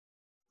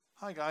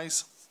Hi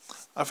guys,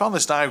 I found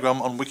this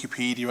diagram on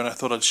Wikipedia and I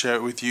thought I'd share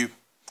it with you.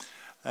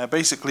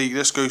 Basically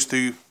this goes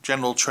through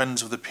general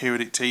trends of the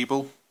periodic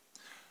table.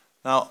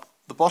 Now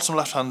the bottom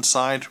left hand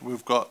side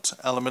we've got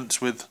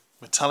elements with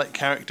metallic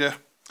character.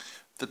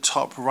 The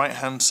top right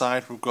hand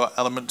side we've got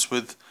elements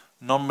with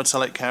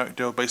non-metallic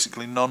character, or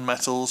basically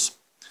non-metals.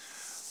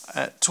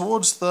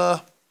 Towards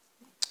the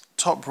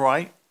top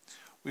right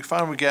we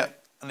find we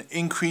get an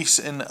increase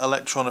in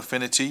electron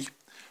affinity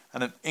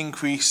and an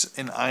increase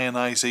in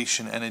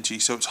ionization energy.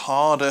 So it's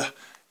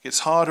gets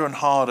harder and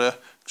harder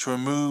to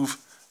remove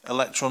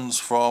electrons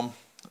from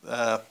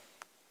the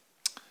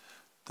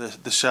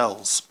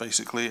shells,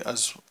 basically,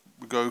 as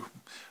we go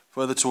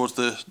further towards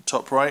the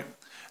top right.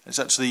 It's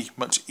actually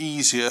much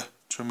easier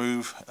to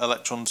remove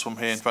electrons from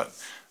here. In fact,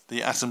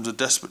 the atoms are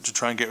desperate to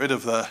try and get rid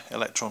of their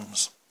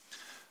electrons.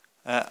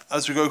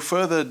 As we go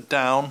further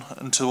down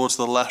and towards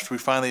the left, we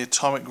find the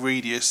atomic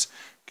radius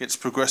gets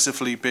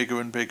progressively bigger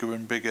and bigger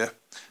and bigger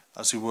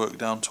as we work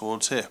down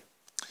towards here.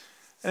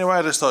 Anyway,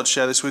 I just thought I'd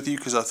share this with you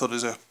because I thought it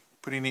was a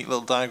pretty neat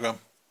little diagram.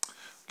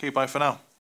 Okay, bye for now.